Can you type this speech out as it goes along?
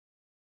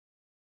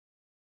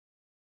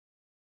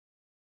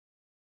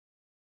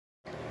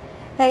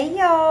Hey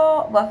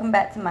y'all, welcome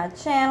back to my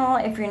channel.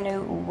 If you're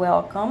new,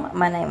 welcome.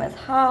 My name is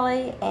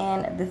Holly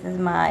and this is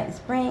my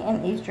spring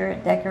and Easter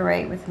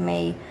decorate with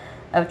me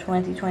of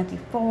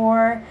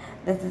 2024.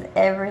 This is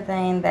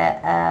everything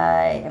that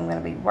I am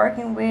going to be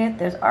working with.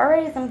 There's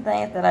already some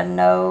things that I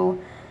know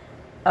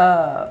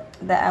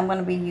that I'm going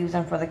to be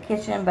using for the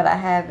kitchen, but I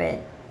have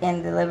it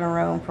in the living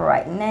room for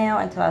right now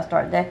until I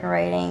start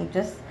decorating,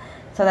 just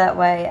so that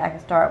way I can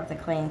start with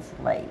a clean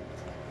slate.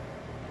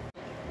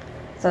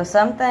 So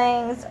some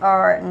things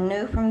are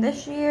new from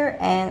this year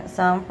and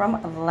some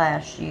from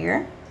last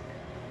year.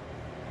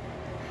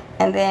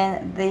 And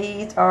then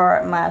these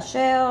are my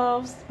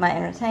shelves, my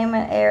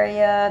entertainment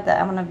area that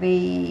I'm going to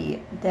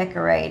be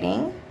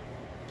decorating.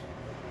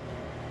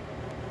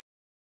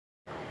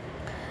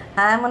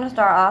 I'm going to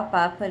start off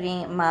by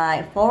putting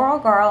my floral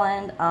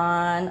garland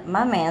on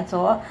my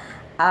mantle.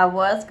 I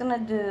was going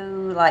to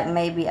do like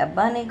maybe a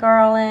bunny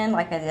garland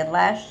like I did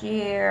last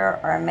year,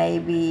 or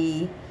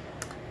maybe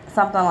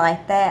something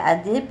like that.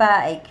 I did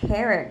buy a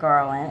carrot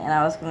garland and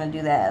I was going to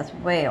do that as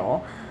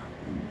well,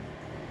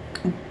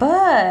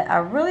 but I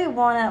really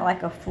wanted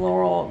like a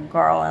floral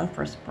garland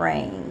for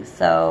spring,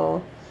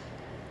 so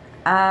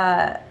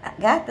I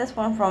got this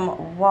one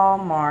from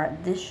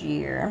Walmart this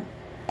year.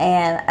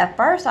 And at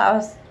first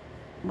I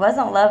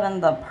wasn't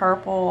loving the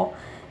purple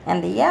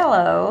and the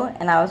yellow,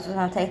 and I was just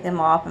going to take them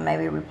off and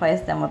maybe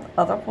replace them with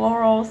other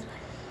florals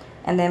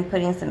and then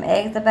putting some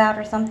eggs about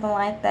or something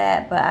like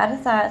that. But I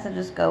decided to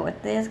just go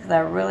with this because I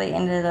really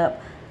ended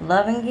up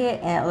loving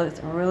it and it looks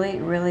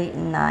really, really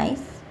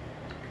nice.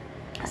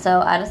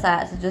 So I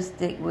decided to just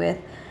stick with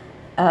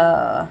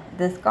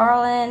this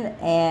garland.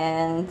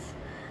 And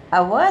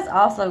I was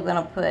also going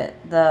to put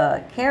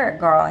the carrot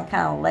garland,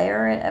 kind of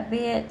layer it a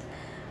bit,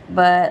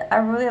 but I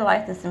really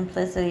like the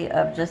simplicity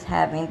of just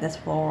having this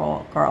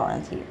floral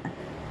garland here.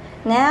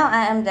 Now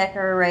I am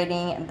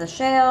decorating the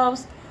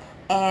shelves.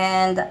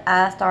 And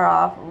I start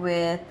off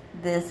with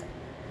this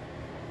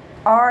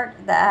art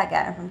that I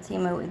got from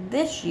Temu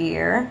this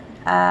year.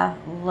 I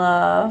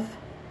love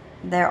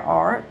their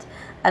art.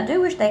 I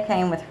do wish they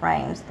came with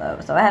frames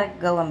though, so I had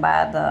to go and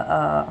buy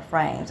the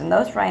frames. And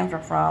those frames are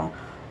from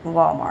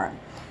Walmart.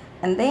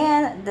 And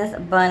then this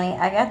bunny,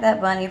 I got that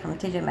bunny from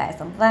TJ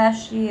Maxx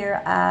last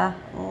year. I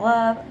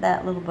love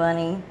that little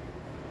bunny.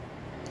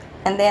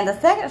 And then the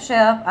second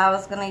shelf, I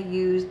was going to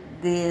use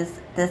this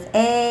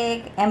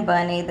egg and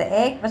bunny. The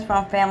egg was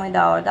from Family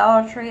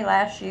Dollar Tree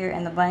last year,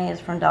 and the bunny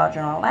is from Dollar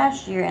General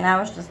last year, and I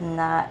was just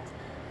not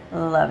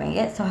loving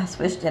it, so I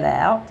switched it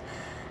out.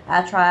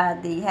 I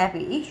tried the Happy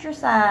Easter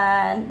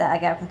sign that I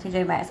got from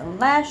TJ Maxx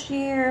last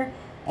year,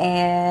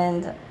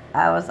 and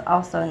I was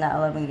also not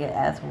loving it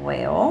as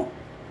well.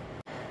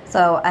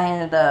 So I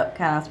ended up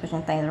kind of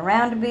switching things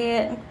around a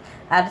bit.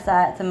 I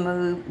decided to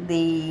move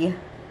the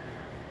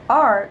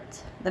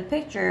art, the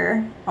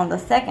picture, on the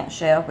second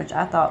shelf, which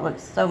I thought looked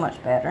so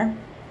much better.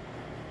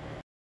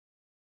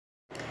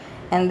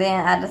 And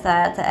then I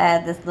decided to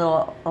add this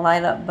little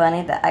light up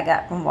bunny that I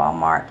got from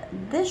Walmart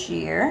this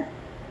year.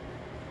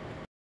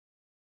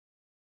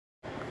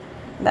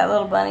 That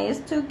little bunny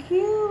is too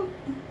cute.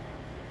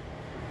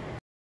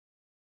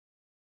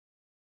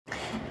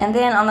 And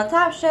then on the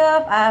top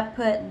shelf, I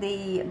put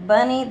the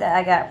bunny that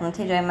I got from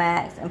TJ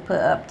Maxx and put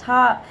up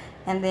top,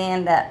 and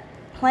then that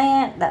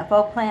plant, that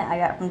faux plant I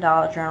got from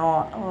Dollar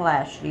General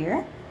last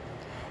year.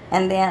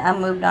 And then I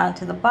moved on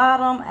to the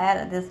bottom,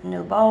 added this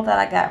new bowl that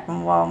I got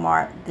from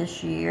Walmart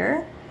this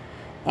year.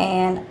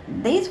 And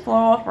these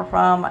florals were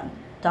from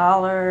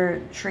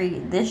Dollar Tree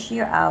this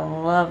year. I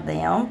love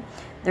them.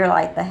 They're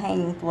like the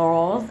hanging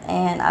florals,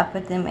 and I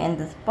put them in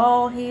this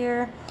bowl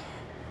here.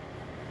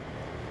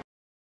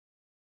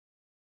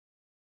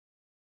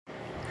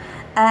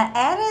 I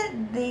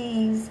added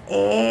these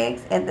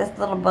eggs and this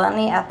little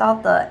bunny. I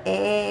thought the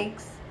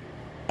eggs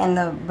and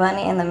the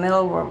bunny in the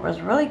middle was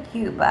really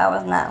cute, but I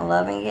was not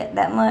loving it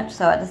that much,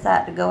 so I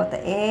decided to go with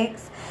the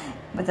eggs,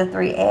 with the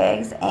 3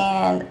 eggs.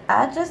 And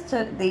I just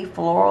took the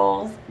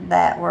florals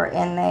that were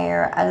in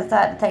there. I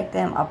decided to take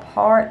them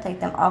apart, take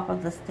them off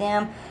of the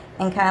stem,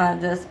 and kind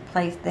of just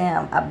place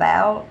them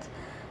about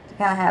to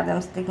kind of have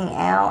them sticking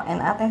out.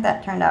 And I think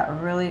that turned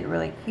out really,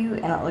 really cute,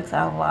 and it looks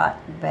a lot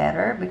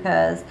better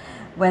because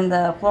when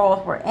the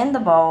florals were in the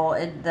bowl,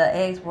 the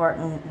eggs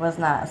was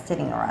not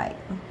sitting right.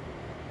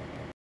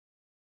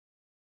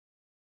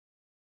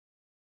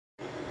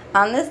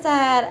 On this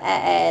side, I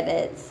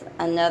added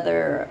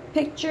another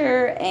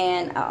picture,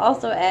 and I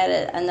also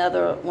added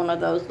another one of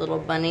those little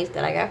bunnies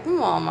that I got from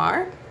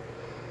Walmart.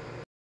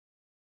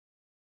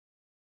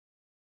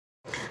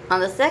 On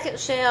the second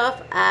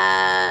shelf,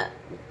 I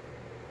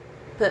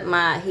put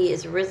my He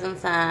Is Risen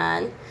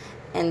sign,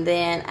 and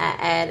then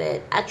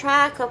I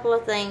tried a couple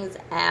of things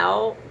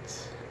out.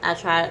 I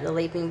tried the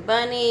Leaping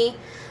Bunny,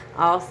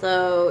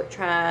 also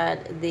tried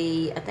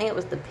I think it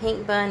was the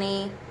pink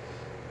bunny,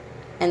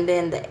 and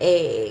then the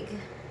egg.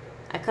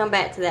 I come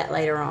back to that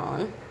later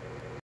on.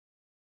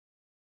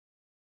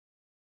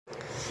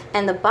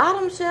 And the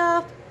bottom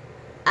shelf,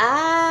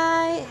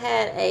 I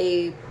had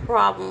a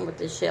problem with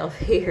the shelf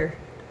here.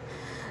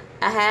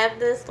 I have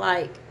this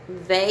like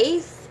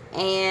vase,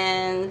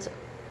 and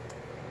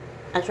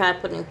I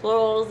tried putting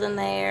florals in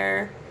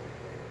there.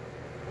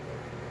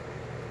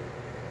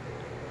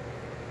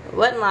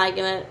 Wasn't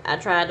liking it. I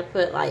tried to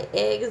put like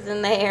eggs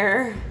in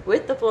there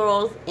with the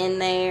florals in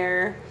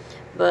there,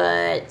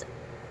 but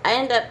I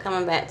ended up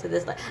coming back to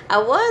this. I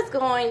was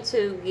going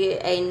to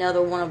get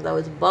another one of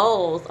those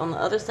bowls on the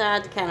other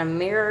side to kind of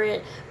mirror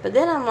it, but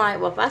then I'm like,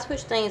 well, if I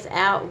switch things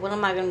out, what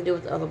am I going to do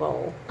with the other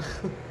bowl?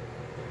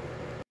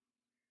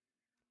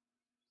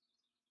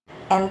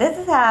 And this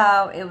is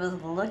how it was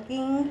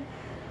looking.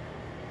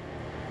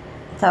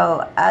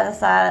 So I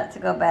decided to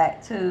go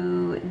back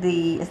to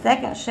the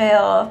second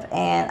shelf,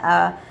 and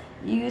I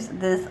used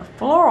this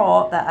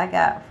floral that I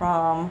got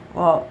from,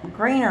 well,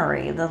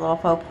 Greenery. The little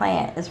faux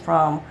plant is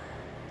from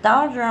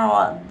Dollar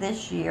General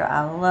this year.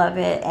 I love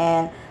it.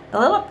 And the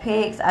little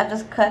pigs, I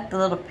just cut the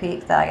little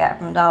pigs that I got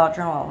from Dollar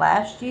General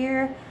last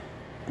year.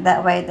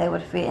 That way they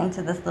would fit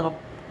into this little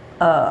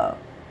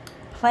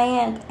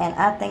plant, and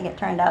I think it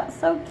turned out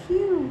so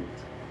cute.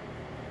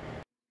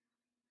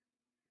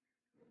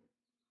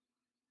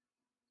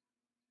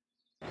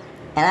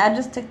 And I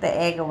just took the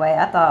egg away.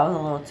 I thought it was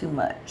a little too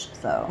much,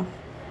 so.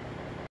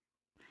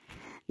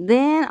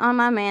 Then on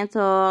my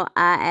mantle,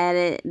 I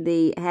added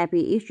the Happy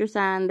Easter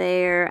sign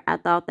there. I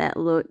thought that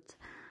looked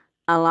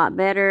a lot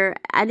better.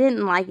 I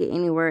didn't like it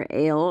anywhere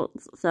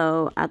else,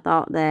 so I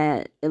thought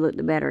that it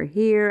looked better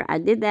here. I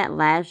did that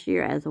last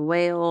year as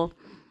well,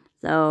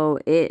 so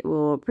it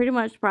will pretty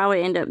much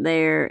probably end up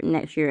there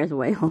next year as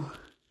well.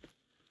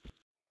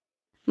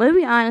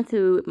 Moving on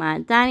to my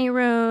dining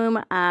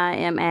room, I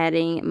am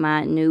adding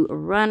my new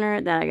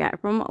runner that I got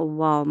from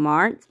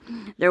Walmart.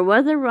 There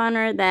was a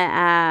runner that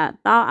I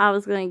thought I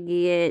was going to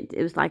get.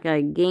 It was like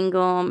a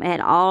gingham. It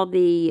had all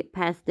the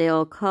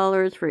pastel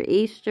colors for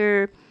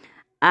Easter.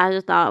 I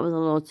just thought it was a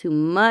little too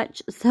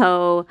much,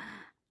 so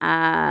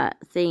I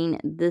seen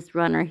this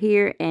runner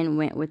here and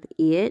went with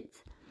it.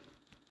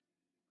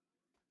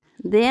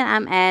 Then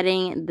I'm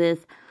adding this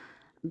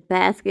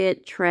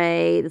basket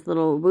tray, this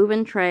little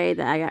woven tray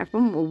that I got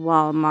from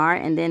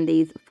Walmart, and then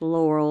these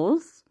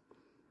florals.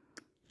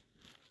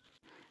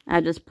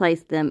 I just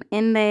placed them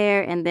in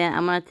there, and then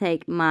I'm going to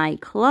take my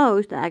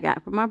clothes that I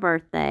got for my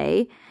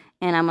birthday,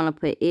 and I'm going to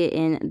put it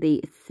in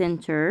the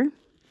center.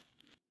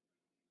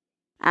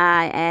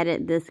 I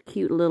added this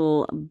cute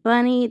little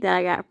bunny that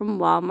I got from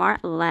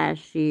Walmart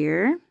last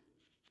year.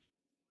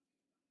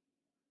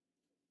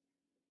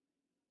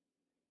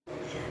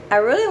 I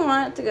really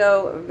want it to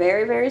go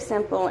very, very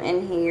simple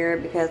in here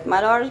because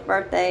my daughter's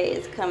birthday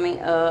is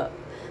coming up.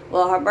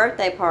 Well, her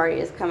birthday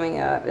party is coming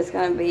up. It's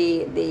going to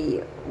be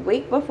the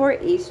week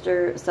before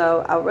Easter,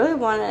 so I really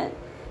wanted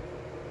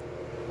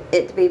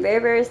it to be very,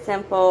 very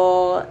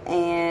simple,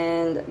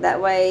 and that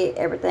way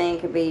everything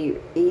can be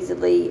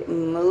easily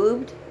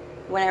moved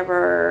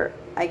whenever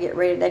I get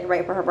ready to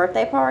decorate for her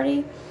birthday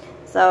party.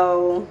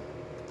 So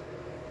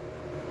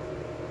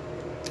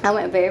I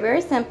went very,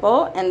 very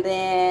simple, and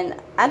then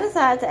I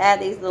decided to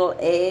add these little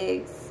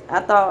eggs.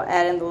 I thought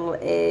adding the little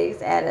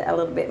eggs added a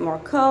little bit more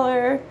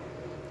color,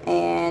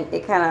 and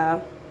it kind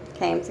of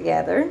came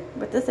together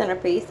with the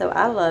centerpiece, so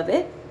I love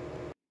it.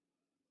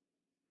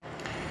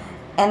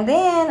 And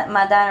then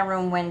my dining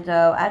room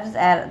window, I just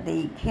added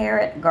the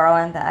carrot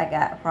garland that I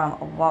got from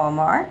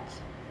Walmart.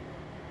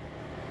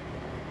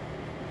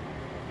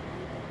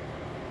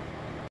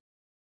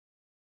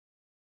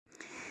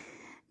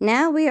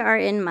 Now we are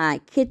in my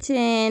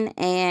kitchen,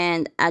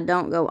 and I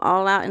don't go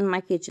all out in my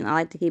kitchen. I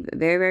like to keep it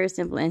very, very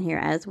simple in here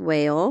as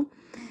well.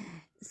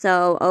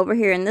 So over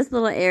here in this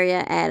little area,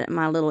 I added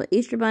my little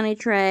Easter bunny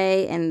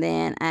tray, and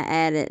then I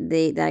added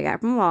that I got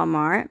from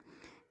Walmart,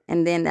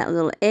 and then that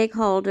little egg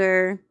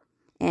holder,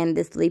 and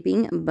the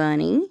sleeping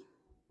bunny.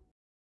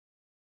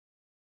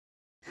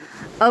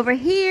 Over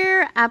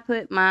here, I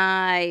put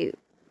my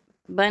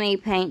bunny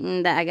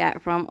painting that I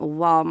got from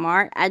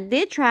Walmart. I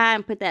did try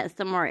and put that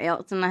somewhere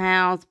else in the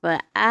house,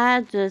 but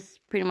I just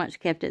pretty much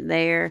kept it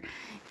there.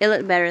 It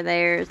looked better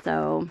there,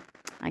 so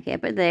I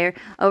kept it there.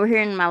 Over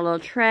here in my little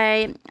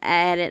tray, I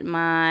added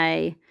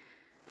my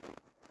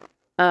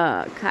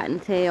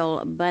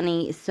Cottontail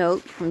bunny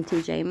soap from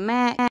TJ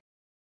Maxx.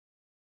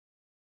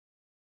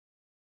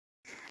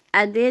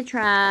 I did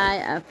try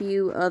a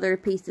few other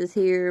pieces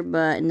here,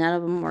 but none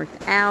of them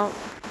worked out.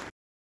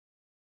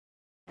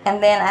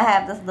 And then I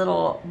have this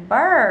little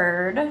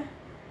bird,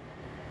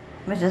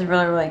 which is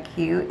really, really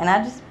cute. And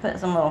I just put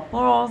some little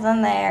florals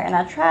in there. And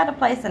I tried to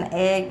place an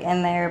egg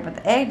in there, but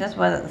the egg just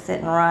wasn't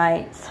sitting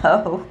right.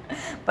 So,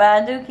 but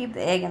I do keep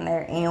the egg in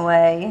there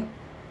anyway.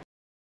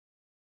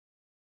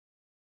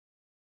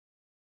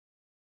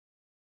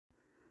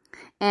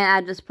 And I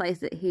just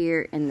placed it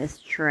here in this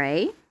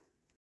tray.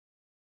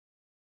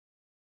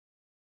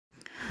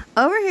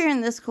 Over here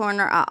in this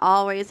corner, I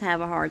always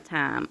have a hard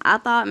time. I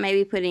thought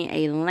maybe putting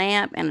a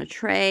lamp and a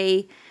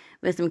tray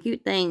with some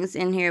cute things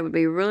in here would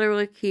be really,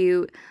 really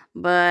cute.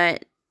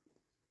 But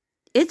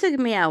it took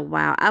me a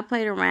while. I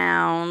played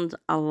around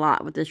a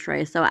lot with this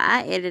tray, so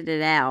I edited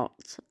it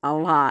out a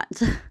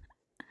lot.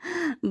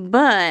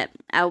 But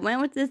I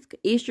went with this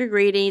Easter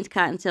Greetings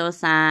Cottontail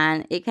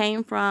sign. It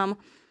came from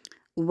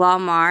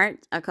Walmart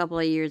a couple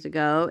of years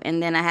ago.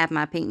 And then I have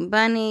my pink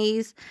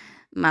bunnies,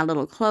 my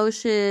little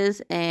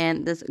cloches,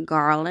 and this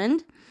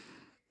garland.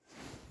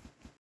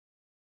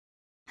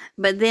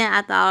 But then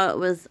I thought it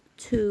was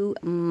too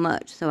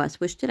much, so I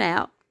switched it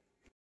out.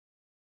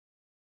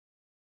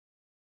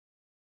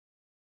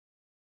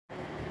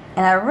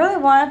 And I really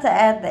wanted to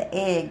add the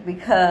egg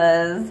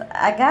because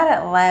I got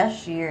it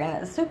last year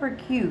and it's super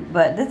cute.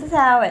 But this is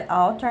how it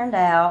all turned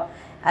out.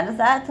 I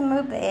decided to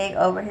move the egg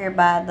over here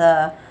by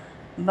the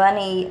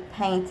bunny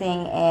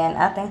painting, and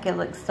I think it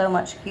looks so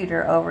much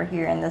cuter over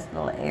here in this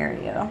little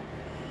area.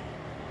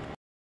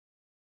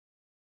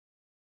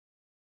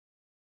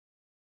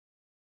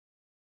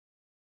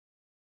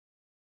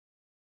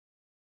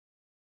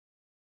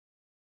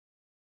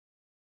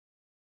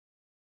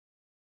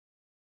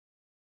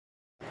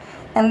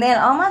 And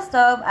then on my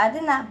stove, I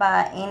did not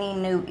buy any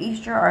new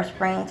Easter or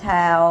spring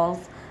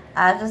towels.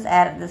 I just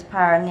added this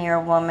Pioneer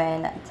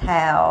Woman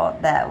towel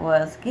that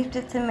was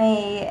gifted to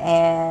me,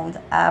 and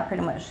I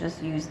pretty much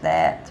just used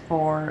that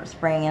for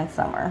spring and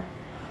summer.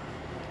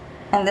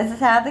 And this is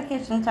how the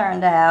kitchen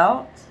turned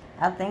out.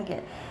 I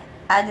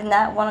did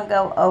not want to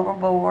go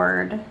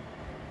overboard,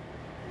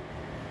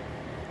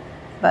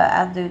 but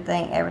I do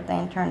think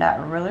everything turned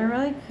out really,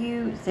 really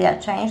cute. See, I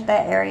changed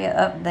that area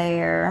up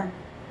there.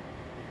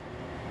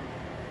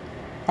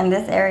 And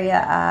this area,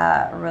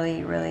 I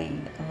really, really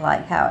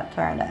like how it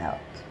turned out.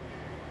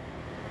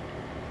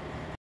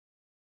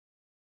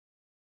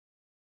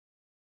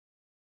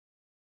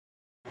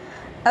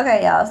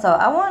 Okay, y'all, so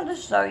I wanted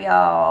to show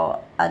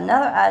y'all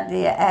another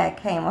idea I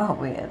came up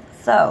with.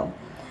 So,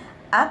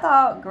 I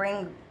thought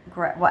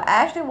I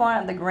actually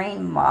wanted the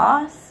green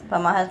moss, but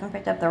my husband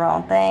picked up the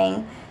wrong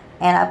thing.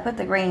 And I put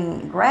the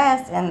green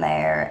grass in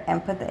there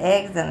and put the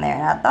eggs in there.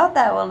 And I thought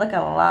that would look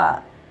a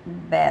lot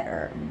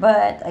better.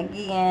 But,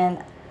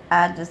 again,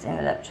 I just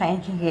ended up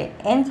changing it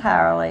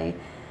entirely,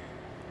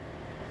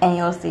 and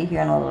you'll see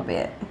here in a little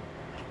bit.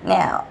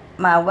 Now,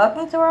 my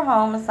welcome to our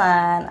home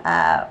sign,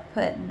 I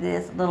put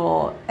this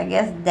little, I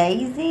guess,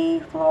 daisy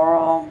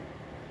floral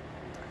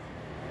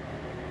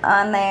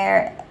on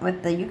there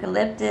with the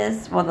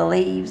eucalyptus, well, the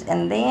leaves,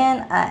 and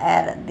then I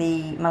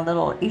added my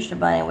little Easter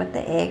bunny with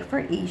the egg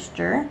for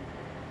Easter.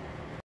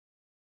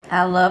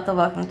 I love the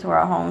welcome to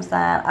our home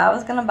sign. I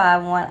was going to buy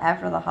one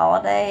after the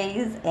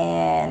holidays,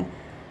 and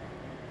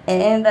it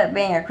ended up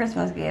being a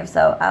Christmas gift,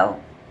 so I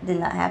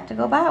did not have to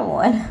go buy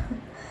one.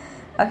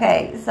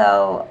 Okay,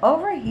 so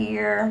over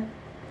here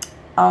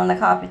on the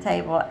coffee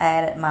table, I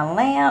added my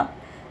lamp,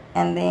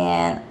 and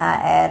then I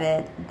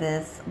added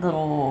this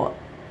little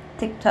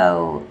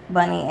tic-tac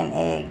bunny and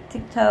egg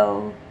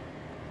tic-tac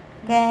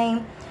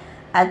game.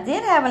 I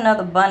did have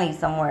another bunny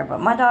somewhere,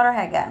 but my daughter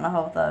had gotten a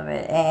hold of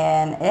it,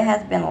 and it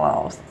has been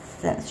lost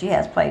since she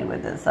has played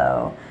with it,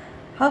 so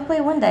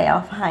hopefully one day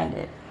I'll find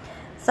it.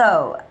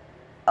 So,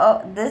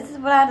 this is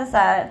what I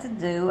decided to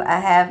do. I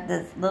have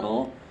this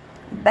little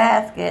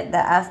basket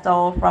that I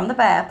stole from the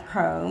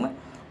bathroom,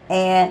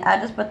 and I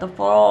just put the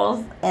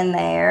florals in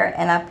there,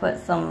 and I put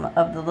some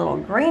of the little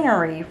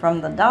greenery from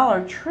the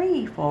Dollar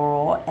Tree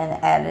floral and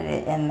added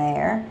it in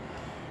there.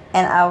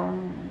 And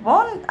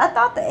I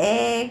thought the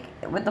egg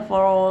with the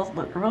florals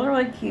looked really,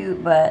 really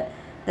cute, but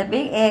the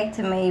big egg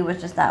to me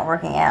was just not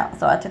working out.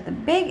 So I took the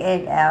big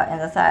egg out and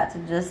decided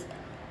to just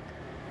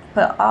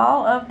put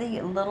all of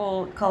the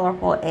little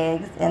colorful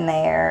eggs in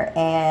there,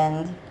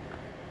 and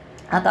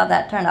I thought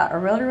that turned out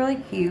really, really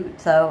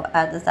cute, so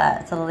I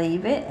decided to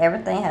leave it.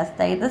 Everything has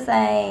stayed the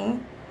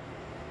same.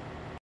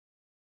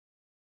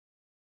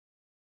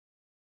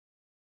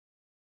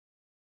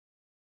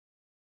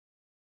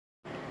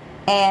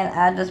 And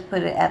I just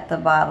put it at the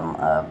bottom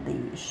of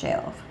the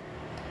shelf.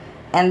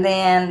 And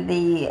then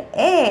the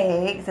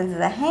egg, since it's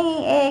a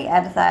hanging egg, I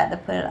decided to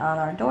put it on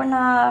our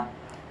doorknob.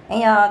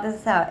 And y'all, this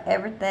is how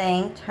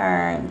everything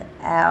turned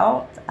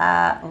out.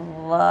 I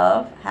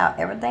love how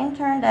everything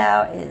turned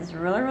out. It is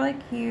really, really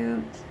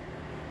cute.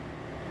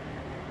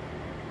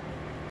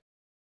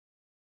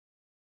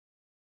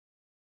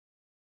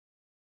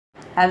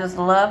 I just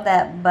love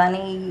that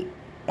bunny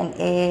and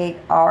egg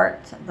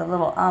art, the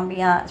little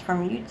ambiance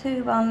from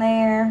YouTube on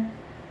there.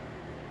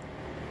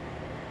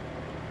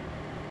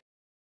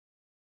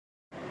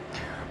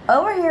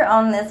 Over here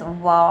on this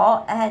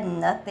wall, I had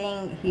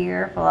nothing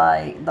here for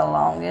like the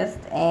longest,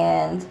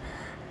 and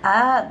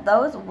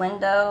those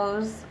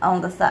windows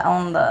on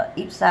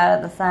each side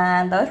of the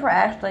sign, those were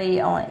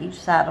actually on each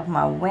side of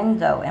my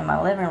window in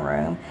my living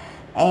room,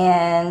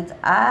 and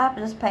I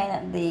just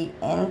painted the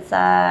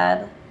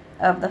inside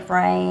of the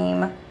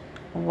frame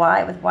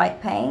white with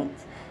white paint,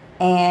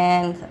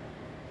 and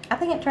I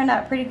think it turned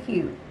out pretty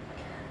cute.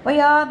 Well,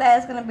 y'all, that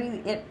is going to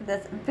be it for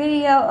this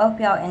video. I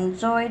hope y'all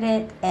enjoyed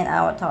it, and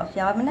I will talk to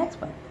y'all in the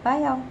next one. Bye,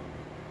 y'all.